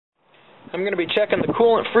I'm going to be checking the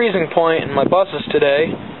coolant freezing point in my buses today.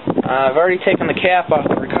 I've already taken the cap off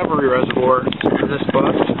the recovery reservoir in this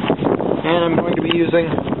bus, and I'm going to be using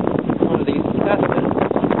one of these to test it.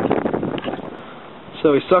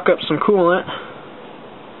 So we suck up some coolant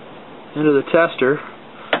into the tester.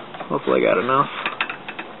 Hopefully I got enough.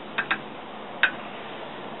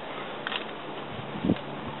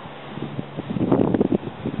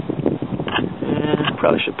 And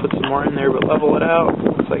probably should put some more in there, but level it out.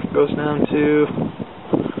 Looks like it goes down to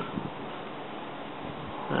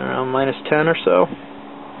around -10 or so.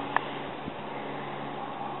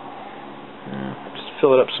 Just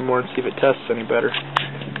fill it up some more and see if it tests any better.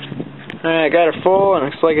 Alright, I got it full, and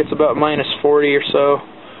it looks like it's about -40 or so.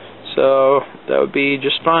 So that would be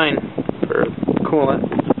just fine for coolant.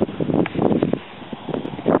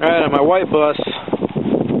 Alright, on my white bus,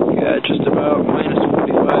 got just about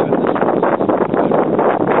 -45 in this one.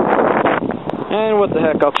 And what the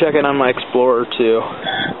heck, I'll check it on my Explorer too.